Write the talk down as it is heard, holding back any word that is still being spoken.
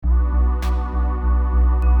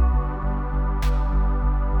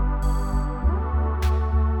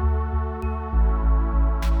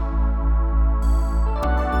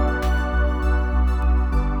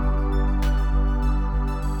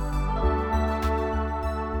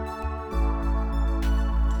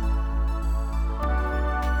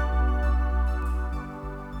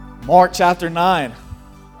Mark chapter 9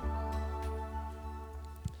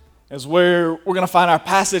 is where we're going to find our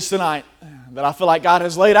passage tonight that I feel like God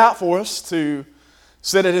has laid out for us to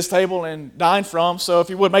sit at His table and dine from. So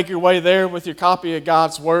if you would make your way there with your copy of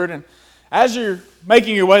God's Word. And as you're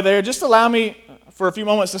making your way there, just allow me for a few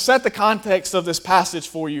moments to set the context of this passage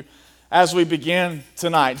for you as we begin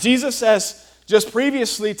tonight. Jesus has just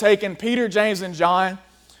previously taken Peter, James, and John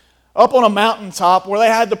up on a mountaintop where they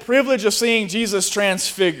had the privilege of seeing Jesus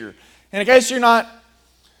transfigure. And in case you're not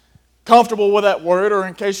comfortable with that word, or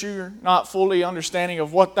in case you're not fully understanding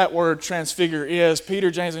of what that word transfigure is, Peter,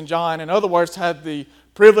 James, and John, in other words, had the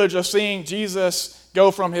privilege of seeing Jesus go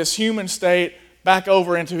from His human state back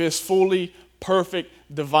over into His fully perfect,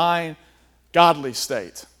 divine, godly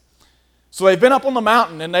state. So they've been up on the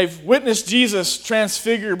mountain and they've witnessed Jesus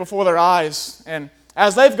transfigure before their eyes. And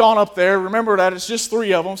as they've gone up there, remember that it's just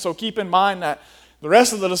 3 of them, so keep in mind that the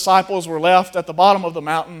rest of the disciples were left at the bottom of the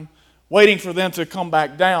mountain waiting for them to come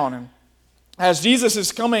back down. And as Jesus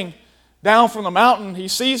is coming down from the mountain, He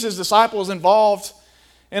sees His disciples involved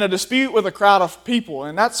in a dispute with a crowd of people.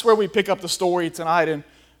 And that's where we pick up the story tonight in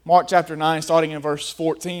Mark chapter 9, starting in verse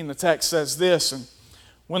 14. The text says this: "And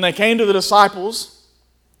when they came to the disciples,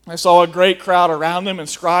 they saw a great crowd around them and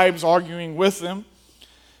scribes arguing with them.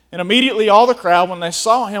 And immediately all the crowd, when they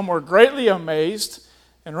saw Him, were greatly amazed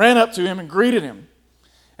and ran up to Him and greeted Him.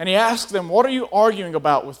 And He asked them, 'What are you arguing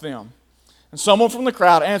about with them?' And someone from the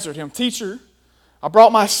crowd answered Him, 'Teacher, I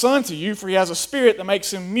brought my son to you, for he has a spirit that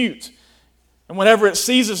makes him mute. And whenever it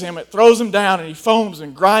seizes him, it throws him down, and he foams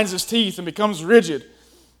and grinds his teeth and becomes rigid.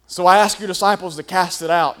 So I asked your disciples to cast it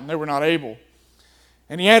out, and they were not able.'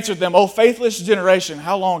 And He answered them, 'O faithless generation,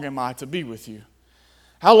 how long am I to be with you?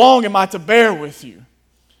 How long am I to bear with you?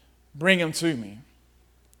 Bring him to me.'"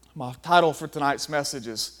 My title for tonight's message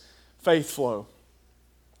is Faith Flow.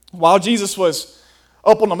 While Jesus was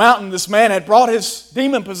up on the mountain, this man had brought his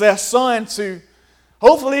demon-possessed son to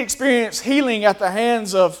hopefully experience healing at the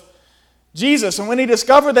hands of Jesus. And when he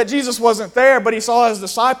discovered that Jesus wasn't there, but he saw His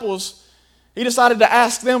disciples, he decided to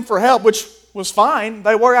ask them for help, which was fine.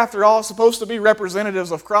 They were, after all, supposed to be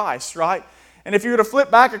representatives of Christ, right? And if you were to flip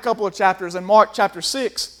back a couple of chapters in Mark chapter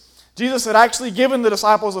 6, Jesus had actually given the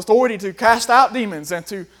disciples authority to cast out demons and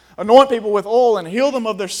to anoint people with oil and heal them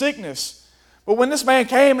of their sickness. But when this man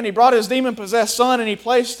came and he brought his demon-possessed son and he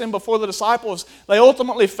placed him before the disciples, they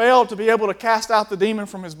ultimately failed to be able to cast out the demon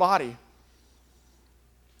from his body.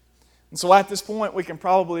 And so at this point, we can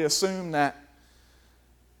probably assume that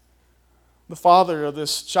the father of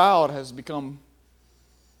this child has become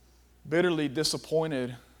bitterly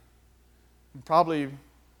disappointed and probably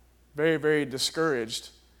very, very discouraged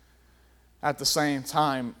at the same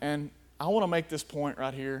time. And I want to make this point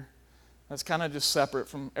right here that's kind of just separate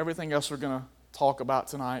from everything else we're going to talk about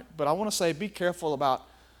tonight. But I want to say, be careful about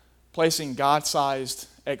placing God-sized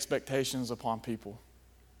expectations upon people.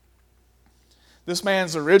 This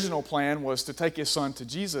man's original plan was to take his son to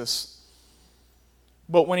Jesus.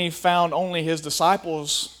 But when he found only his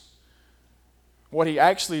disciples, what he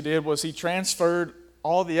actually did was he transferred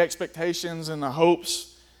all the expectations and the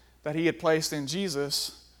hopes that he had placed in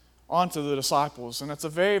Jesus onto the disciples. And it's a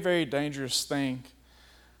very, very dangerous thing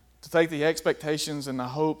to take the expectations and the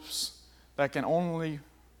hopes that can only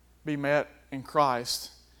be met in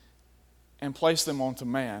Christ and place them onto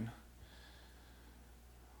man.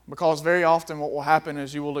 Because very often what will happen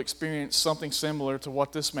is you will experience something similar to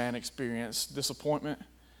what this man experienced: disappointment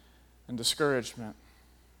and discouragement.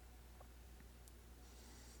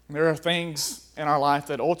 There are things in our life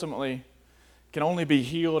that ultimately can only be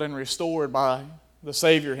healed and restored by the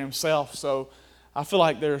Savior Himself. So I feel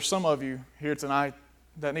like there are some of you here tonight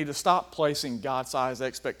that need to stop placing God-sized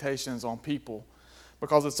expectations on people,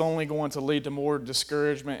 because it's only going to lead to more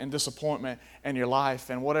discouragement and disappointment in your life,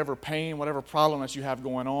 and whatever pain, whatever problem that you have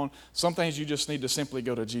going on. Some things you just need to simply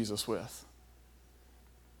go to Jesus with.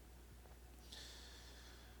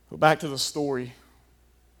 But back to the story.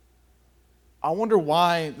 I wonder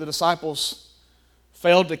why the disciples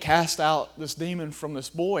failed to cast out this demon from this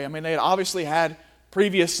boy. I mean, they had obviously had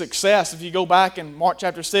previous success. If you go back in Mark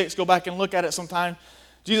chapter 6, go back and look at it sometime,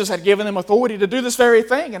 Jesus had given them authority to do this very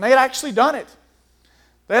thing, and they had actually done it.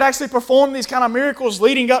 They had actually performed these kind of miracles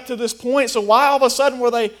leading up to this point. So why all of a sudden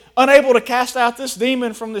were they unable to cast out this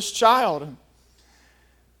demon from this child?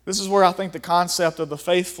 This is where I think the concept of the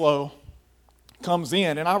faith flow comes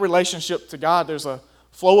in. In our relationship to God, there's a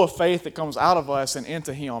flow of faith that comes out of us and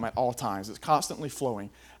into Him at all times. It's constantly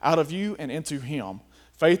flowing out of you and into Him.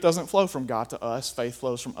 Faith doesn't flow from God to us. Faith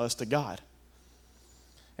flows from us to God.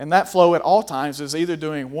 And that flow at all times is either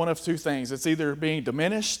doing one of two things. It's either being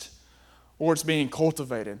diminished or it's being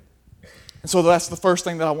cultivated. And so that's the first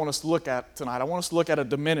thing that I want us to look at tonight. I want us to look at a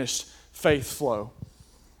diminished faith flow.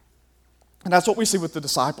 And that's what we see with the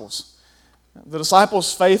disciples. The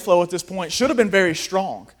disciples' faith flow at this point should have been very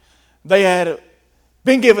strong. They had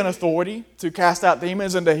been given authority to cast out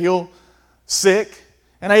demons and to heal sick.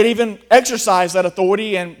 And they'd even exercised that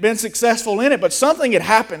authority and been successful in it. But something had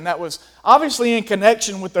happened that was obviously in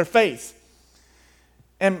connection with their faith.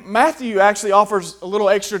 And Matthew actually offers a little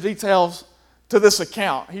extra details to this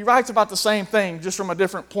account. He writes about the same thing just from a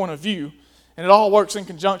different point of view. And it all works in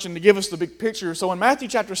conjunction to give us the big picture. So in Matthew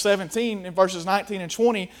chapter 17, in verses 19 and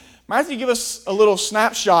 20, Matthew gives us a little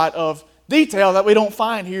snapshot of detail that we don't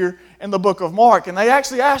find here in the book of Mark. And they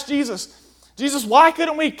actually asked Jesus, why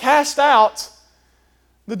couldn't we cast out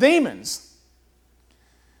the demons?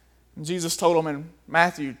 And Jesus told them in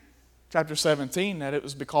Matthew chapter 17 that it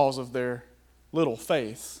was because of their little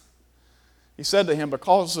faith. He said to him,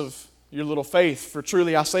 because of your little faith, for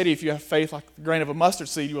truly I say to you, if you have faith like the grain of a mustard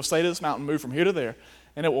seed, you will say to this mountain, move from here to there,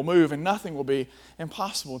 and it will move, and nothing will be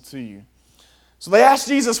impossible to you. So they asked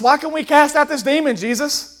Jesus, why can we cast out this demon,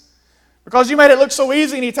 Jesus? Because you made it look so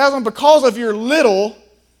easy. And he tells them, because of your little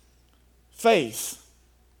faith.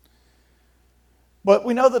 But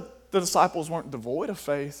we know that the disciples weren't devoid of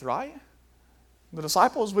faith, right? The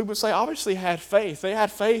disciples, we would say, obviously had faith. They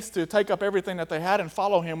had faith to take up everything that they had and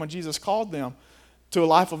follow him when Jesus called them to a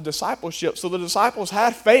life of discipleship. So the disciples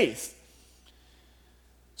had faith.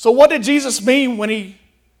 So what did Jesus mean when he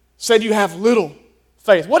said you have little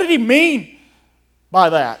faith? What did he mean by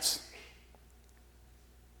that?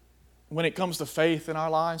 When it comes to faith in our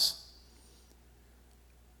lives,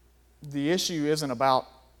 the issue isn't about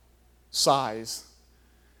size.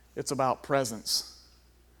 It's about presence.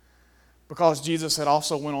 Because Jesus had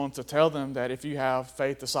also went on to tell them that if you have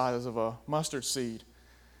faith the size of a mustard seed,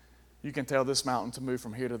 you can tell this mountain to move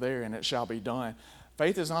from here to there and it shall be done.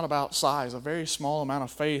 Faith is not about size. A very small amount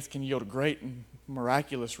of faith can yield great and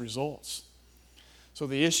miraculous results. So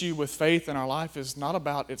the issue with faith in our life is not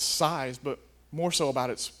about its size, but more so about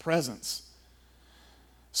its presence.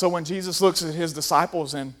 So when Jesus looks at his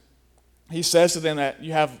disciples and he says to them that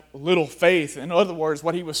you have little faith, in other words,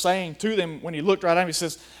 what he was saying to them when he looked right at them, he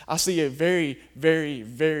says, I see a very, very,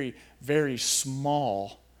 very, very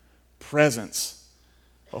small presence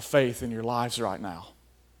of faith in your lives right now.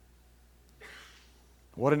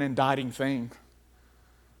 What an indicting thing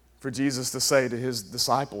for Jesus to say to his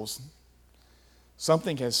disciples.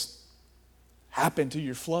 Something has happened to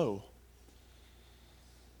your flow.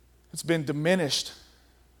 It's been diminished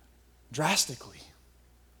drastically.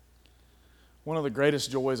 One of the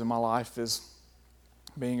greatest joys in my life is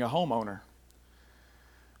being a homeowner.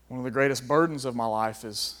 One of the greatest burdens of my life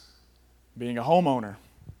is being a homeowner.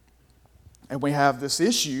 And we have this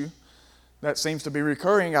issue that seems to be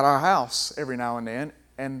recurring at our house every now and then,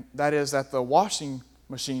 and that is that the washing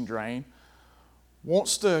machine drain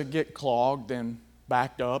wants to get clogged and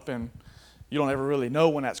backed up, and you don't ever really know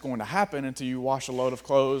when that's going to happen until you wash a load of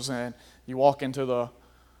clothes and you walk into the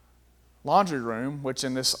laundry room, which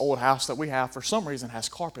in this old house that we have for some reason has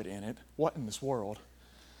carpet in it. What in this world?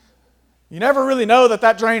 You never really know that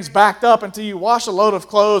that drain's backed up until you wash a load of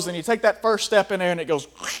clothes and you take that first step in there and it goes.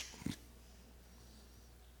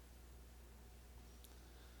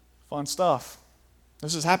 Fun stuff.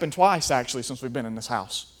 This has happened twice actually since we've been in this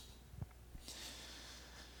house.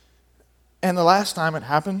 And the last time it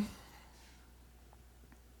happened,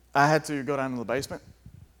 I had to go down to the basement,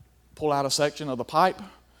 pull out a section of the pipe,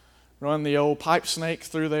 run the old pipe snake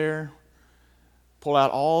through there, pull out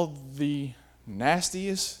all the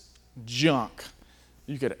nastiest junk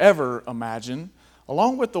you could ever imagine,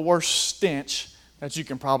 along with the worst stench that you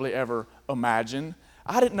can probably ever imagine.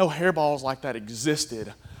 I didn't know hairballs like that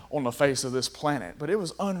existed on the face of this planet, but it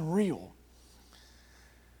was unreal.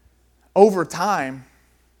 Over time,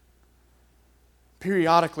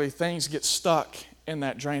 periodically things get stuck in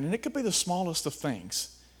that drain, and it could be the smallest of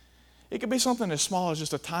things. It could be something as small as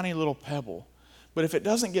just a tiny little pebble. But if it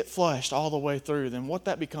doesn't get flushed all the way through, then what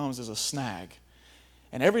that becomes is a snag.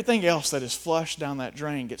 And everything else that is flushed down that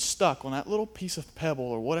drain gets stuck on that little piece of pebble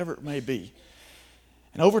or whatever it may be.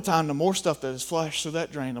 And over time, the more stuff that is flushed through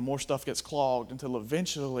that drain, the more stuff gets clogged until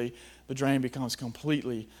eventually the drain becomes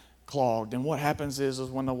completely clogged. And what happens is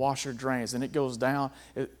when the washer drains and it goes down,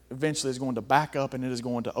 it eventually is going to back up and it is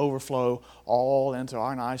going to overflow all into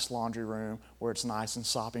our nice laundry room where it's nice and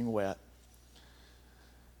sopping wet.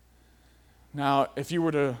 Now, if you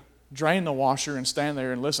were to drain the washer and stand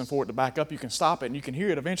there and listen for it to back up, you can stop it and you can hear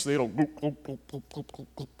it eventually. It'll gloop, gloop, gloop, gloop, gloop, gloop,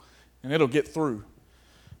 gloop, and it'll get through.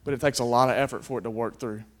 But it takes a lot of effort for it to work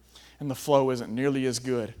through. And the flow isn't nearly as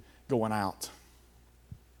good going out.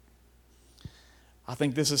 I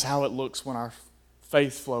think this is how it looks when our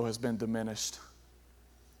faith flow has been diminished.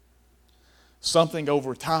 Something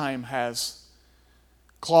over time has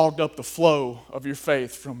clogged up the flow of your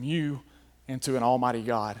faith from you into an almighty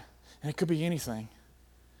God. And it could be anything.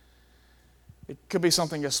 It could be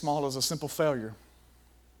something as small as a simple failure.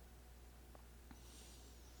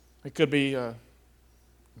 It could be a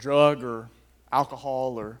drug or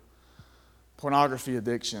alcohol or pornography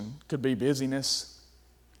addiction. It could be busyness.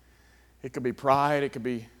 It could be pride. It could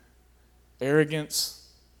be arrogance.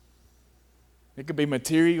 It could be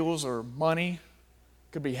materials or money.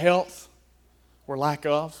 It could be health or lack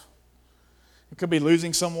of. It could be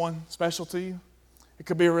losing someone special to you. It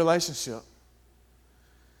could be a relationship.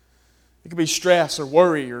 It could be stress or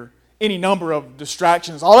worry or any number of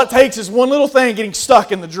distractions. All it takes is one little thing getting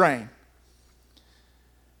stuck in the drain.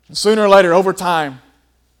 And sooner or later, over time,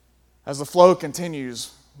 as the flow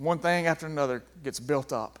continues, one thing after another gets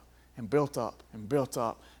built up and built up and built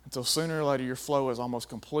up until sooner or later your flow is almost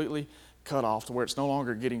completely cut off to where it's no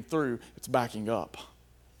longer getting through, it's backing up.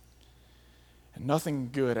 And nothing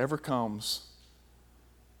good ever comes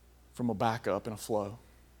from a backup and a flow.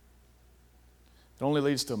 It only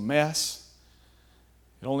leads to mess.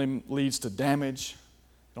 It only leads to damage.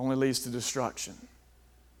 It only leads to destruction.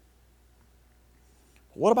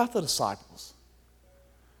 What about the disciples?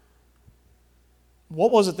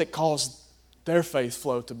 What was it that caused their faith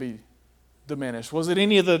flow to be diminished? Was it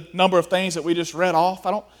any of the number of things that we just read off?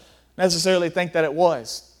 I don't necessarily think that it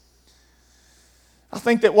was. I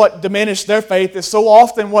think that what diminished their faith is so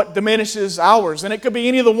often what diminishes ours. And it could be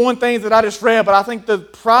any of the one things that I just read, but I think the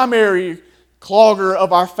primary clogger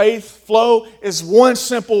of our faith flow is one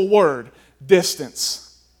simple word: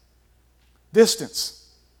 distance.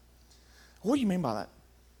 Distance. What do you mean by that?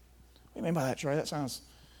 What do you mean by that, Trey? That sounds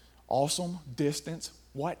awesome. Distance.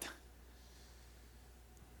 What?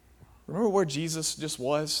 Remember where Jesus just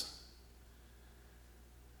was?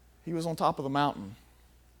 He was on top of the mountain.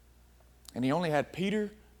 And he only had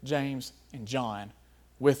Peter, James, and John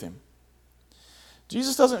with him.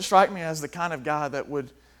 Jesus doesn't strike me as the kind of guy that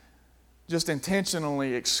would just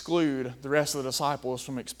intentionally exclude the rest of the disciples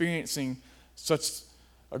from experiencing such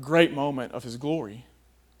a great moment of his glory.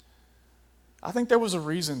 I think there was a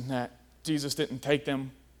reason that Jesus didn't take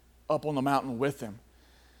them up on the mountain with him.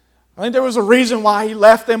 I think there was a reason why he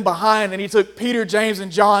left them behind and he took Peter, James, and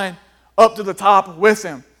John up to the top with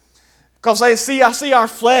him. Because I see our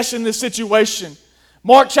flesh in this situation.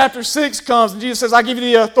 Mark chapter 6 comes and Jesus says, I give you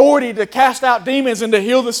the authority to cast out demons and to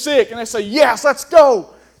heal the sick. And they say, yes, let's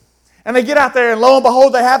go. And they get out there and lo and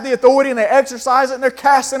behold, they have the authority and they exercise it and they're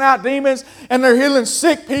casting out demons and they're healing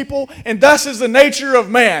sick people. And thus is the nature of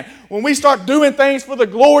man. When we start doing things for the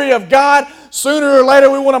glory of God, sooner or later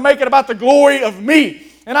we want to make it about the glory of me.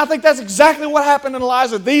 And I think that's exactly what happened in the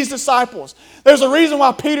lives of these disciples. There's a reason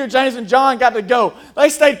why Peter, James, and John got to go. They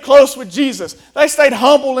stayed close with Jesus. They stayed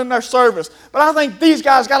humble in their service. But I think these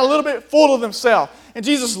guys got a little bit full of themselves. And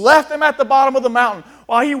Jesus left them at the bottom of the mountain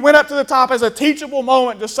while he went up to the top as a teachable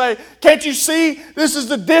moment to say, can't you see? This is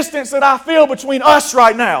the distance that I feel between us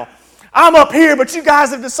right now. I'm up here, but you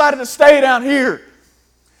guys have decided to stay down here.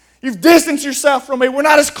 You've distanced yourself from me. We're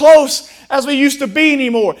not as close as we used to be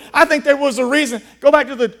anymore. I think there was a reason. Go back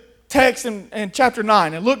to the text in chapter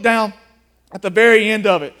 9 and look down at the very end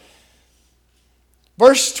of it.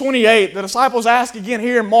 Verse 28, the disciples ask again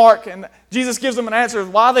here in Mark, and Jesus gives them an answer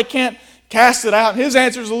of why they can't cast it out. And his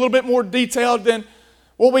answer is a little bit more detailed than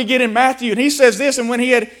what we get in Matthew. And he says this, and when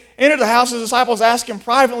he had entered the house, his disciples asked him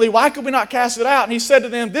privately, why could we not cast it out? And he said to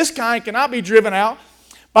them, this kind cannot be driven out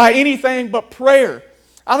by anything but prayer.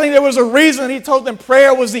 I think there was a reason he told them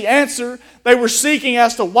prayer was the answer they were seeking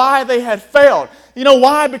as to why they had failed. You know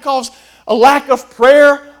why? Because a lack of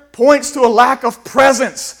prayer points to a lack of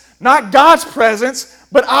presence. Not God's presence,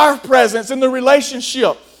 but our presence in the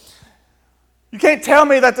relationship. You can't tell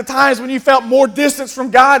me that the times when you felt more distance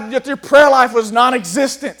from God, that your prayer life was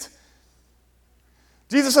non-existent.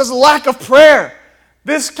 Jesus says a lack of prayer.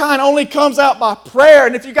 This kind only comes out by prayer.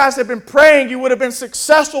 And if you guys had been praying, you would have been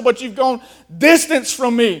successful, but you've gone distance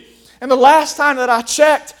from me. And the last time that I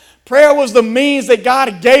checked, prayer was the means that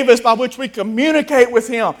God gave us by which we communicate with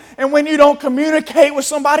Him. And when you don't communicate with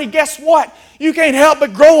somebody, guess what? You can't help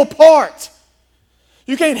but grow apart.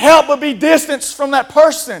 You can't help but be distanced from that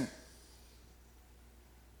person.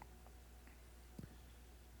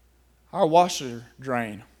 Our washer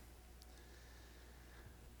drain,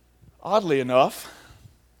 oddly enough,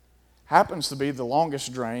 happens to be the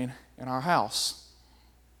longest drain in our house.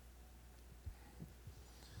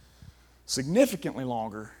 Significantly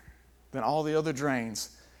longer than all the other drains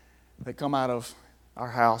that come out of our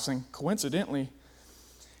house. And coincidentally,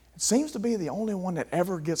 It seems to be the only one that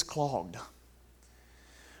ever gets clogged.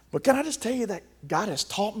 But can I just tell you that God has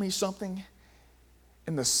taught me something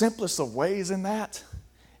in the simplest of ways in that?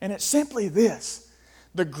 And it's simply this: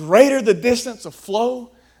 the greater the distance of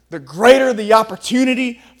flow, the greater the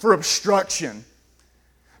opportunity for obstruction.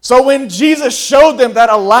 So when Jesus showed them that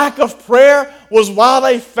a lack of prayer was why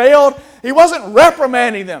they failed, He wasn't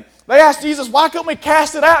reprimanding them. They asked Jesus, why couldn't we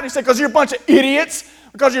cast it out? And He said, because you're a bunch of idiots,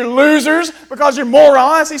 because you're losers, because you're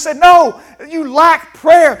morons. He said, no, you lack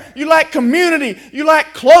prayer, you lack community, you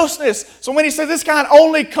lack closeness. So when He said this kind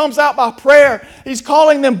only comes out by prayer, He's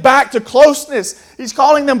calling them back to closeness. He's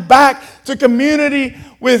calling them back to community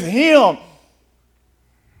with Him.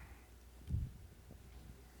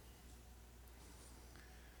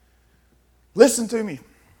 Listen to me.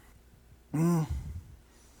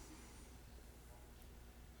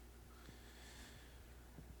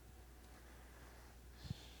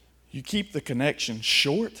 You keep the connection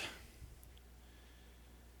short,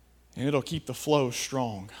 and it'll keep the flow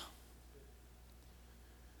strong.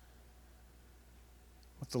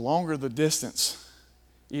 But the longer the distance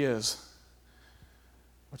is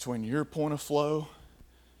between your point of flow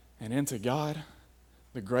and into God,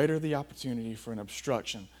 the greater the opportunity for an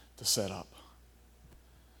obstruction to set up.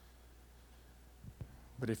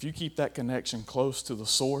 But if you keep that connection close to the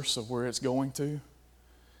source of where it's going to,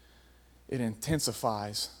 it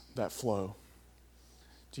intensifies that flow.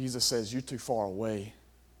 Jesus says, you're too far away.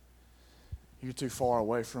 You're too far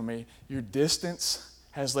away from me. Your distance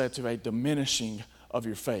has led to a diminishing of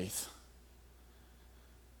your faith.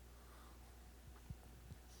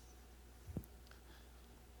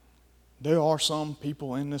 There are some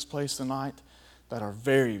people in this place tonight that are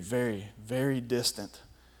very, very, very distant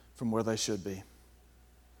from where they should be.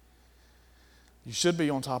 You should be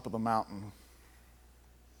on top of the mountain.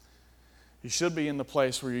 You should be in the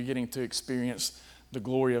place where you're getting to experience the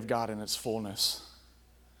glory of God in its fullness.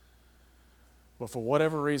 But for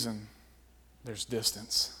whatever reason, there's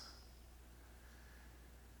distance.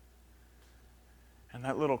 And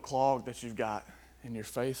that little clog that you've got in your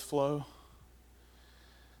faith flow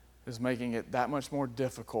is making it that much more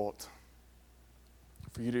difficult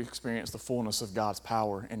for you to experience the fullness of God's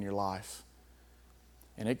power in your life.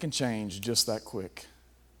 And it can change just that quick.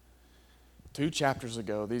 2 chapters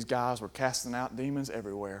ago, these guys were casting out demons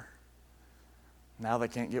everywhere. Now they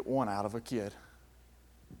can't get one out of a kid.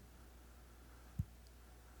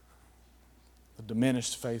 The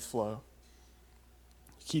diminished faith flow.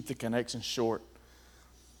 Keep the connection short,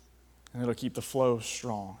 and it'll keep the flow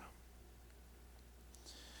strong.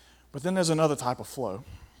 But then there's another type of flow.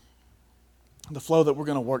 The flow that we're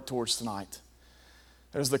going to work towards tonight.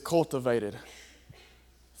 There's the cultivated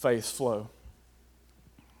faith flow.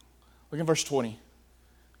 Look in verse 20,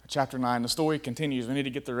 chapter 9. The story continues. We need to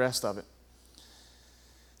get the rest of it.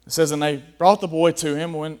 It says, and they brought the boy to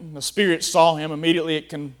him. When the spirit saw him, immediately it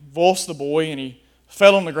convulsed the boy, and he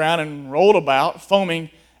fell on the ground and rolled about, foaming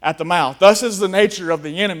at the mouth. Thus is the nature of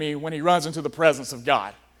the enemy when he runs into the presence of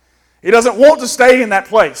God. He doesn't want to stay in that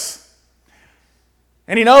place.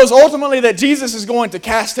 And he knows ultimately that Jesus is going to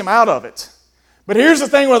cast him out of it. But here's the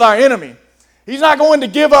thing with our enemy. He's not going to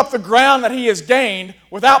give up the ground that he has gained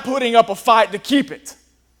without putting up a fight to keep it.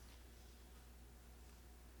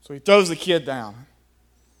 So he throws the kid down,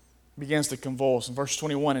 begins to convulse. In verse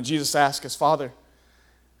 21, and Jesus asked his father,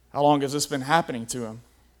 how long has this been happening to him?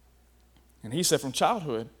 And he said, from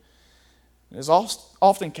childhood. It has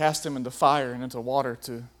often cast him into fire and into water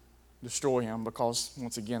to destroy him, because,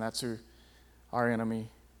 once again, that's who our enemy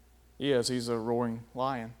is. He's a roaring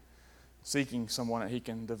lion, seeking someone that he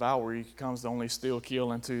can devour. He comes to only steal,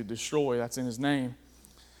 kill, and to destroy. That's in his name.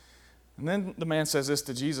 And then the man says this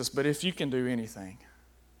to Jesus, but if you can do anything.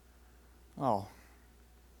 Oh,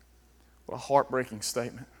 what a heartbreaking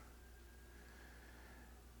statement.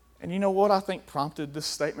 And you know what I think prompted this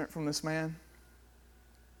statement from this man?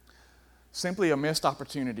 Simply a missed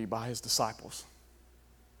opportunity by his disciples.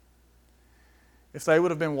 If they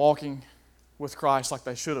would have been walking with Christ like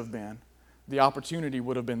they should have been, the opportunity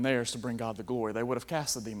would have been theirs to bring God the glory. They would have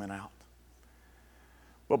cast the demon out.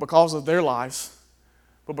 But because of their lives,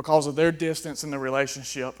 but because of their distance in the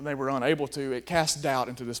relationship, and they were unable to, it cast doubt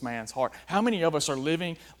into this man's heart. How many of us are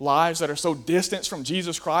living lives that are so distant from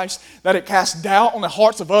Jesus Christ that it casts doubt on the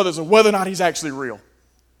hearts of others of whether or not he's actually real?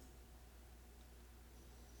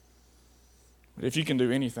 But if you can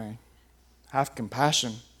do anything, have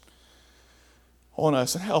compassion on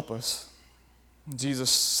us and help us. Jesus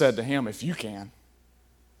said to him, if you can.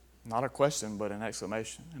 Not a question, but an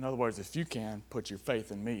exclamation. In other words, if you can, put your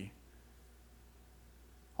faith in me.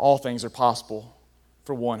 All things are possible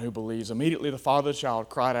for one who believes. Immediately the father of the child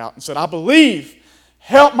cried out and said, I believe,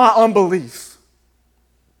 help my unbelief.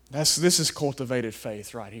 This is cultivated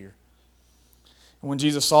faith right here. And when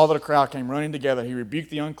Jesus saw that a crowd came running together, he rebuked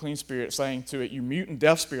the unclean spirit, saying to it, "You mute and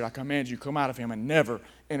deaf spirit, I command you, come out of him and never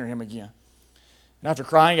enter him again." And after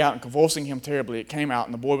crying out and convulsing him terribly, it came out,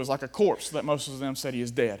 and the boy was like a corpse, so that most of them said he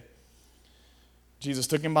is dead. Jesus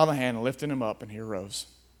took him by the hand and lifted him up, and he arose.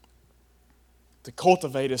 To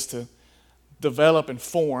cultivate is to develop and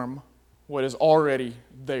form what is already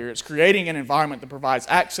there. It's creating an environment that provides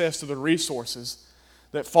access to the resources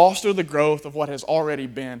that foster the growth of what has already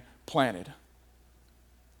been planted.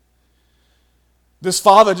 This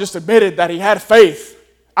father just admitted that he had faith.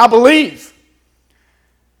 I believe.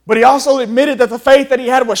 But he also admitted that the faith that he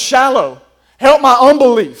had was shallow. Help my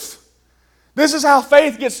unbelief. This is how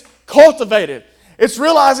faith gets cultivated. It's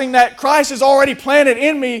realizing that Christ has already planted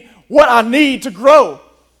in me what I need to grow.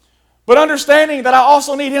 But understanding that I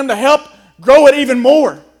also need Him to help grow it even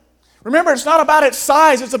more. Remember, it's not about its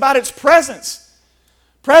size, it's about its presence.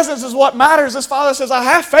 Presence is what matters. This father says, I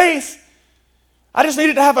have faith. I just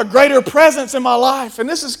needed to have a greater presence in my life. And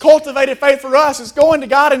this is cultivated faith for us. It's going to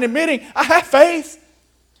God and admitting, I have faith.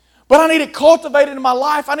 But I need it cultivated in my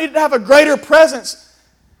life. I need to have a greater presence.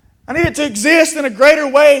 I need it to exist in a greater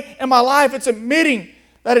way in my life. It's admitting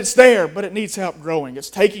that it's there, but it needs help growing. It's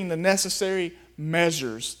taking the necessary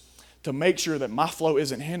measures to make sure that my flow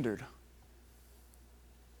isn't hindered.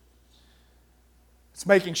 It's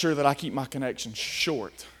making sure that I keep my connection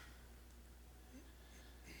short.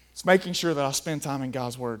 It's making sure that I spend time in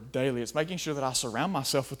God's Word daily. It's making sure that I surround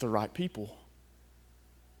myself with the right people.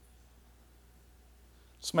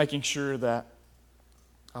 It's making sure that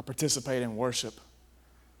I participate in worship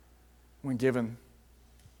when given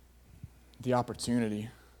the opportunity.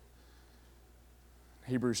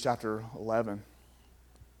 Hebrews chapter 11.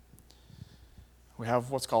 We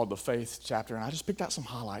have what's called the faith chapter, and I just picked out some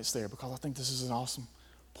highlights there because I think this is an awesome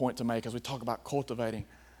point to make as we talk about cultivating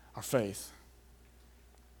our faith.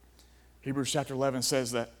 Hebrews chapter 11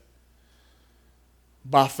 says that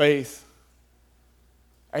by faith,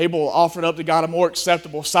 Abel offered up to God a more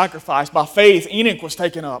acceptable sacrifice. By faith, Enoch was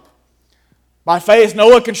taken up. By faith,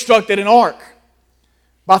 Noah constructed an ark.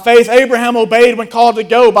 By faith, Abraham obeyed when called to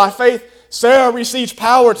go. By faith, Sarah received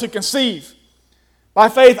power to conceive. By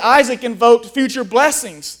faith, Isaac invoked future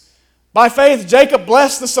blessings. By faith, Jacob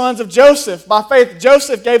blessed the sons of Joseph. By faith,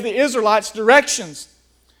 Joseph gave the Israelites directions.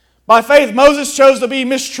 By faith, Moses chose to be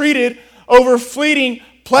mistreated over fleeting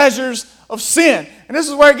pleasures of sin. And this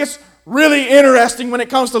is where it gets really interesting when it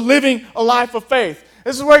comes to living a life of faith.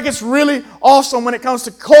 This is where it gets really awesome when it comes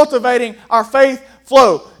to cultivating our faith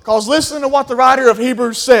flow. Because listen to what the writer of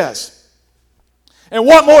Hebrews says. And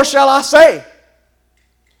what more shall I say?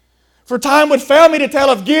 For time would fail me to tell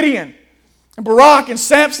of Gideon and Barak and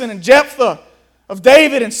Samson and Jephthah, of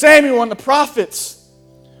David and Samuel and the prophets,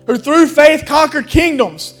 who through faith conquered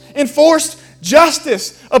kingdoms, enforced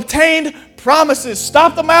justice, obtained promises,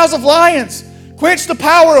 stopped the mouths of lions, quenched the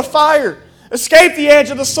power of fire, escaped the edge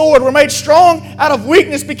of the sword, were made strong out of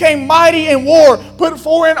weakness, became mighty in war, put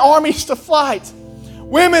foreign armies to flight.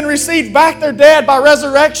 Women received back their dead by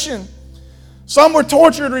resurrection. Some were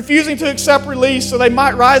tortured, refusing to accept release so they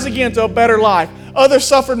might rise again to a better life. Others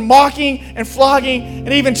suffered mocking and flogging and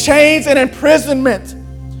even chains and imprisonment.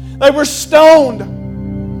 They were stoned.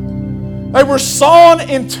 They were sawn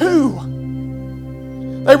in two.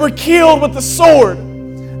 They were killed with the sword.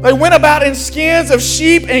 They went about in skins of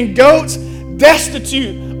sheep and goats,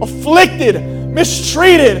 destitute, afflicted,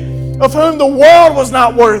 mistreated, of whom the world was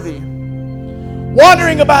not worthy.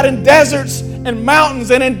 Wandering about in deserts and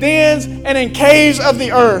mountains and in dens and in caves of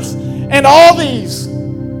the earth. And all these,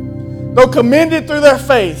 though commended through their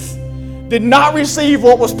faith, did not receive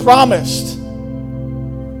what was promised.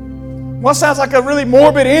 What sounds like a really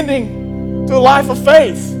morbid ending to a life of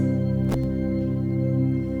faith.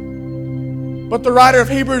 But the writer of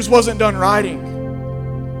Hebrews wasn't done writing,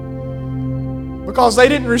 because they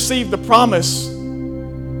didn't receive the promise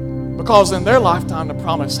because in their lifetime the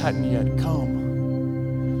promise hadn't yet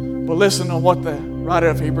come. But listen to what the writer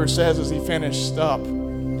of Hebrews says as he finished up.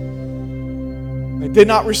 They did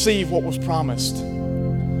not receive what was promised,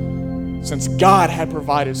 since God had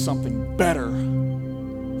provided something better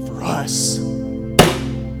for us.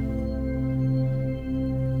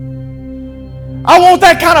 I want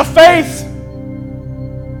that kind of faith.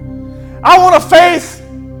 I want a faith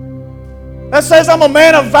that says I'm a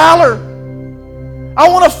man of valor. I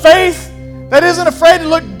want a faith that isn't afraid to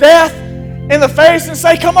look death in the face and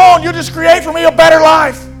say, come on, you'll just create for me a better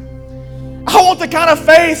life. I want the kind of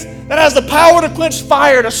faith that has the power to quench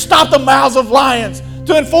fire, to stop the mouths of lions, to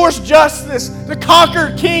to enforce justice, to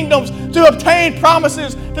conquer kingdoms, to obtain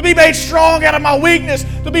promises, to be made strong out of my weakness,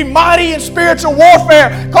 to be mighty in spiritual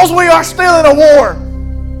warfare, because we are still in a war.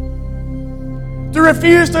 To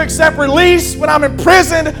refuse to accept release when I'm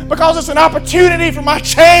imprisoned because it's an opportunity for my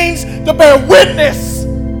chains to bear witness.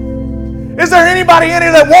 Is there anybody in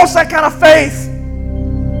here that wants that kind of faith?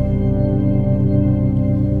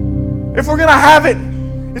 If we're going to have it,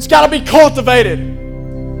 it's got to be cultivated.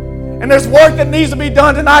 And there's work that needs to be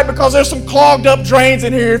done tonight because there's some clogged up drains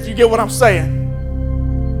in here, if you get what I'm saying.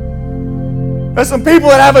 There's some people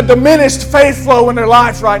that have a diminished faith flow in their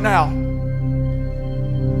life right now.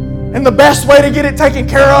 And the best way to get it taken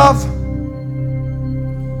care of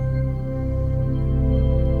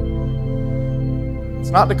is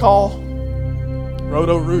not to call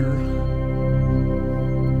Roto-Rooter.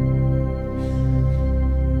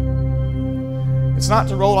 It's not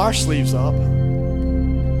to roll our sleeves up.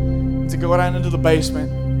 It's to go down into the basement,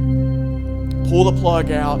 pull the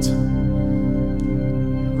plug out,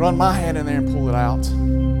 run my hand in there and pull it out.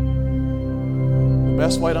 The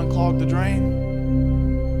best way to unclog the drain,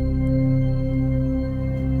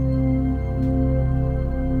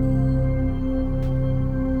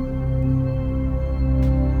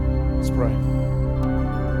 let's pray.